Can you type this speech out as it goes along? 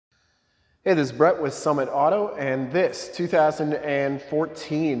Hey, this is Brett with Summit Auto, and this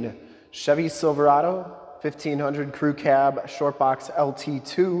 2014 Chevy Silverado 1500 Crew Cab Shortbox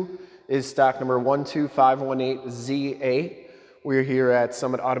LT2 is stock number 12518ZA. We're here at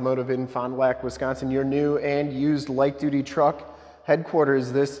Summit Automotive in Fond du Lac, Wisconsin, your new and used light-duty truck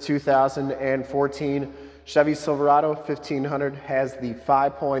headquarters. This 2014 Chevy Silverado 1500 has the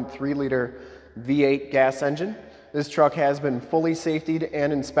 5.3-liter V8 gas engine. This truck has been fully safetied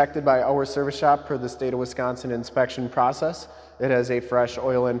and inspected by our service shop per the state of Wisconsin inspection process. It has a fresh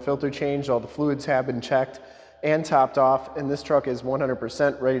oil and filter change. All the fluids have been checked and topped off, and this truck is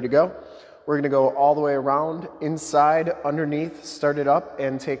 100% ready to go. We're going to go all the way around, inside, underneath, start it up,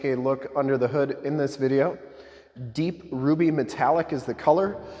 and take a look under the hood in this video. Deep ruby metallic is the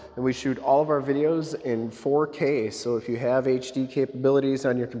color, and we shoot all of our videos in 4K. So if you have HD capabilities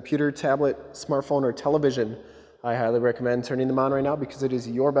on your computer, tablet, smartphone, or television, I highly recommend turning them on right now because it is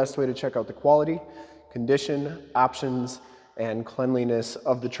your best way to check out the quality, condition, options, and cleanliness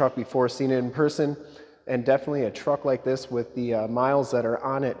of the truck before seeing it in person. And definitely a truck like this with the miles that are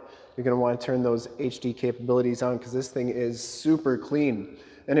on it, you're going to want to turn those HD capabilities on because this thing is super clean.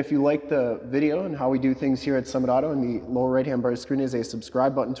 And if you like the video and how we do things here at Summit Auto, in the lower right-hand bar of the screen is a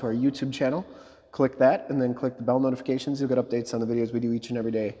subscribe button to our YouTube channel. Click that and then click the bell notifications. You'll get updates on the videos we do each and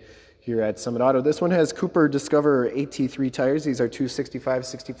every day here at Summit Auto. This one has Cooper Discover AT3 tires. These are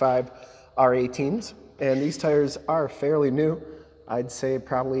 265/65 R18s, and these tires are fairly new. I'd say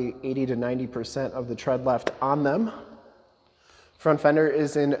probably 80 to 90% of the tread left on them. Front fender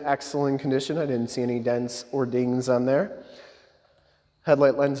is in excellent condition. I didn't see any dents or dings on there.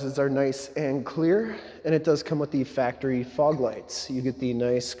 Headlight lenses are nice and clear, and it does come with the factory fog lights. You get the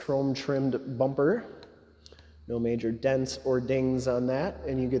nice chrome trimmed bumper. No major dents or dings on that,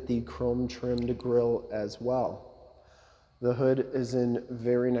 and you get the chrome trimmed grille as well. The hood is in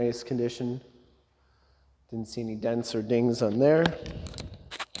very nice condition. Didn't see any dents or dings on there.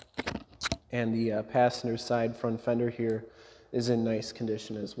 And the passenger side front fender here is in nice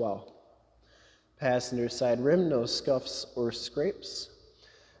condition as well. Passenger side rim, no scuffs or scrapes.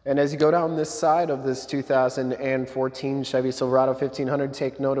 And as you go down this side of this 2014 Chevy Silverado 1500,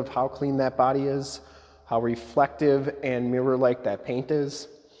 take note of how clean that body is, how reflective and mirror-like that paint is.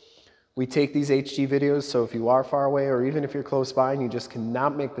 We take these HD videos, so if you are far away or even if you're close by and you just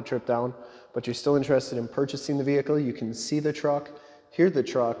cannot make the trip down, but you're still interested in purchasing the vehicle, you can see the truck, hear the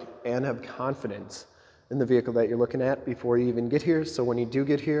truck, and have confidence in the vehicle that you're looking at before you even get here. So when you do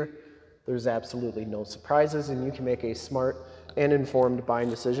get here, there's absolutely no surprises, and you can make a smart and informed buying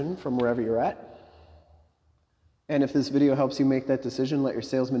decision from wherever you're at. And if this video helps you make that decision, let your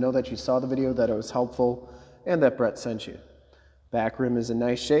salesman know that you saw the video, that it was helpful, and that Brett sent you. Back rim is in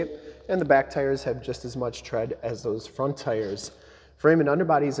nice shape, and the back tires have just as much tread as those front tires. Frame and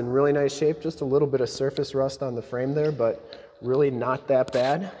underbody is in really nice shape, just a little bit of surface rust on the frame there, but really not that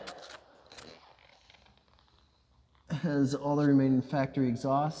bad. Has all the remaining factory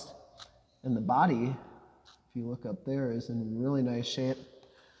exhaust, and the body, if you look up there, is in really nice shape.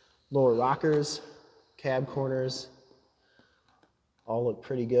 Lower rockers, cab corners, all look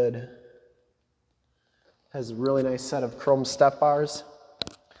pretty good. Has a really nice set of chrome step bars.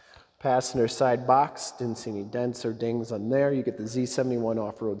 Passenger side box, didn't see any dents or dings on there. You get the Z71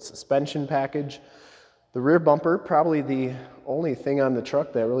 off-road suspension package. The rear bumper, probably the only thing on the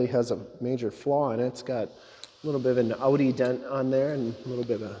truck that really has a major flaw in it. It's got a little bit of an Audi dent on there and a little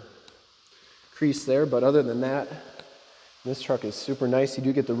bit of a crease there, but other than that, this truck is super nice. You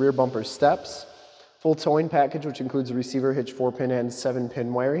do get the rear bumper steps, full towing package, which includes a receiver hitch, 4-pin and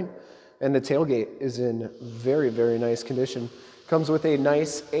 7-pin wiring, and the tailgate is in very, very nice condition. Comes with a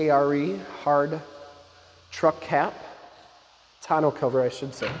nice A.R.E. hard truck cap, tonneau cover, I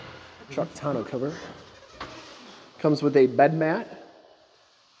should say, truck tonneau cover. Comes with a bed mat,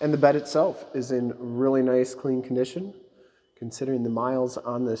 and the bed itself is in really nice, clean condition, considering the miles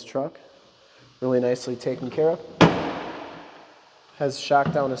on this truck. Really nicely taken care of. Has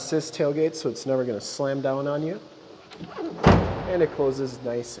shock down assist tailgate, so it's never going to slam down on you. And it closes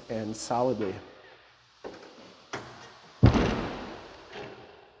nice and solidly.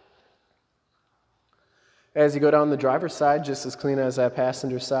 As you go down the driver's side, just as clean as that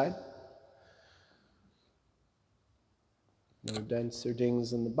passenger side. No dents or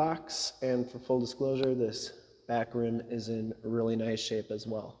dings in the box. And for full disclosure, this back rim is in really nice shape as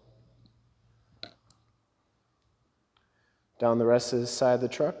well. Down the rest of the side of the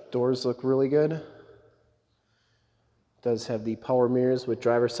truck, doors look really good. It does have the power mirrors with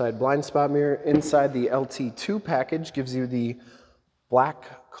driver's side blind spot mirror. Inside, the LT2 package gives you the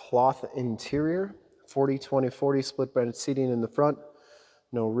black cloth interior, 40-20-40 split bed seating in the front,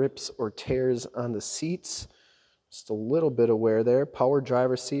 No rips or tears on the seats. Just a little bit of wear there. Power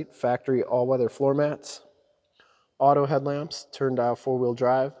driver seat, factory all-weather floor mats, auto headlamps, turn dial 4-wheel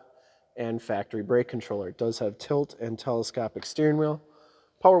drive, and factory brake controller. It does have tilt and telescopic steering wheel.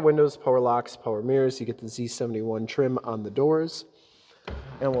 Power windows, power locks, power mirrors. You get the Z71 trim on the doors.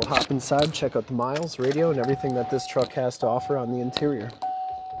 And we'll hop inside, check out the miles, radio, and everything that this truck has to offer on the interior.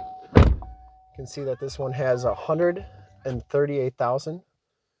 You can see that this one has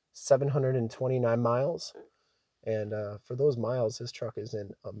 138,729 miles. And for those miles, this truck is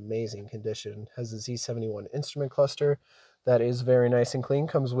in amazing condition. Has a Z71 instrument cluster that is very nice and clean.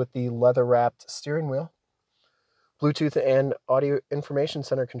 Comes with the leather-wrapped steering wheel. Bluetooth and audio information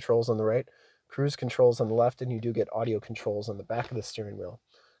center controls on the right. Cruise controls on the left, and you do get audio controls on the back of the steering wheel.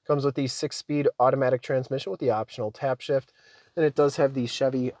 Comes with the 6-speed automatic transmission with the optional tap shift. And it does have the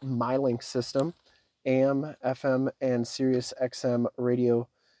Chevy MyLink system, AM, FM, and Sirius XM radio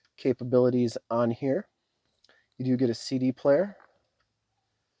capabilities on here. You do get a CD player,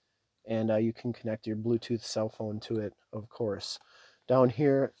 and you can connect your Bluetooth cell phone to it, of course. Down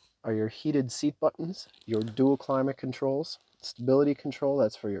here are your heated seat buttons, your dual climate controls, stability control,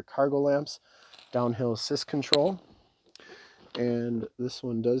 that's for your cargo lamps, downhill assist control, and this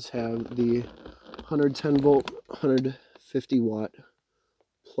one does have the 110 volt, 150 watt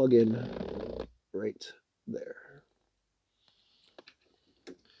plug-in right there.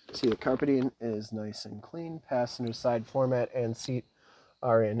 See, the carpeting is nice and clean. Passenger side floor mat and seat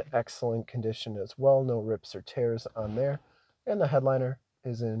are in excellent condition as well. No rips or tears on there. And the headliner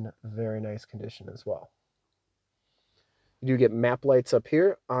is in very nice condition as well. You do get map lights up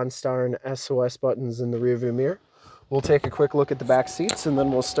here, OnStar and SOS buttons in the rearview mirror. We'll take a quick look at the back seats, and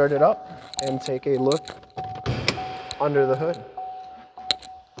then we'll start it up and take a look under the hood.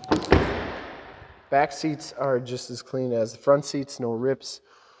 Back seats are just as clean as the front seats, no rips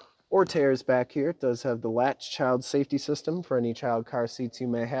or tears back here. It does have the Latch child safety system for any child car seats you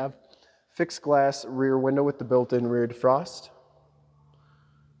may have. Fixed glass rear window with the built-in rear defrost.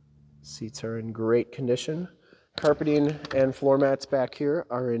 Seats are in great condition. Carpeting and floor mats back here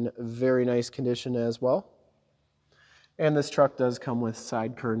are in very nice condition as well. And this truck does come with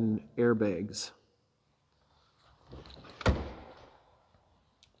side curtain airbags.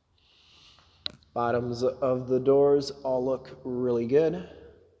 Bottoms of the doors all look really good.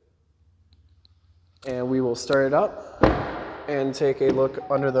 And we will start it up and take a look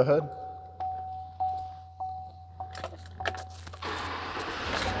under the hood.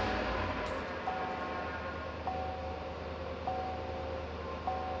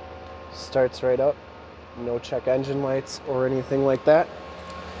 Starts right up. No check engine lights or anything like that.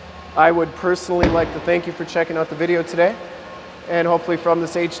 I would personally like to thank you for checking out the video today. And hopefully from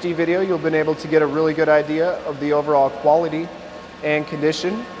this HD video, you'll been able to get a really good idea of the overall quality and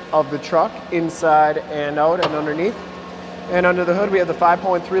condition of the truck inside and out and underneath. And under the hood, we have the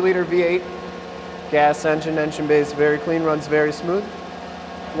 5.3 liter V8 gas engine. Engine bay is very clean, runs very smooth.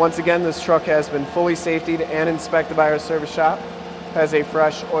 Once again, this truck has been fully safetied and inspected by our service shop. Has a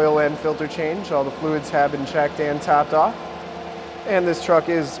fresh oil and filter change. All the fluids have been checked and topped off. And this truck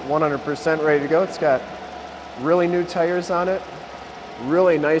is 100% ready to go. It's got really new tires on it,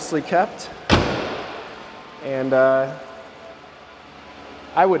 really nicely kept. And I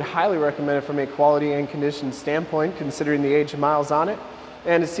would highly recommend it from a quality and condition standpoint, considering the age of miles on it.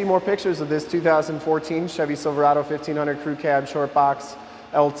 And to see more pictures of this 2014 Chevy Silverado 1500 Crew Cab Short Box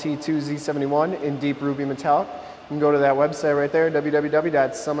LT2 Z71 in deep ruby metallic, you can go to that website right there,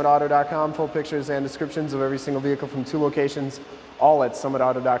 www.summitauto.com. Full pictures and descriptions of every single vehicle from 2 locations, all at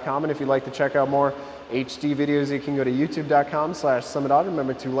summitauto.com. And if you'd like to check out more HD videos, you can go to youtube.com/summitauto.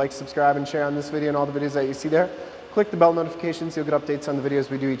 Remember to like, subscribe, and share on this video and all the videos that you see there. Click the bell notifications, you'll get updates on the videos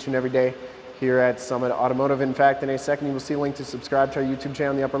we do each and every day here at Summit Automotive. In fact, in a second, you will see a link to subscribe to our YouTube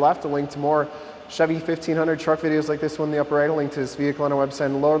channel in the upper left, a link to more Chevy 1500 truck videos like this one in the upper right, a link to this vehicle on our website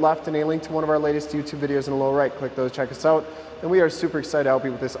in the lower left, and a link to one of our latest YouTube videos in the lower right. Click those, check us out. And we are super excited to help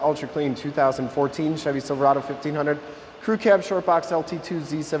you with this ultra clean 2014 Chevy Silverado 1500 Crew Cab Short Box LT2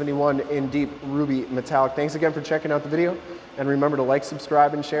 Z71 in deep ruby metallic. Thanks again for checking out the video, and remember to like,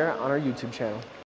 subscribe, and share on our YouTube channel.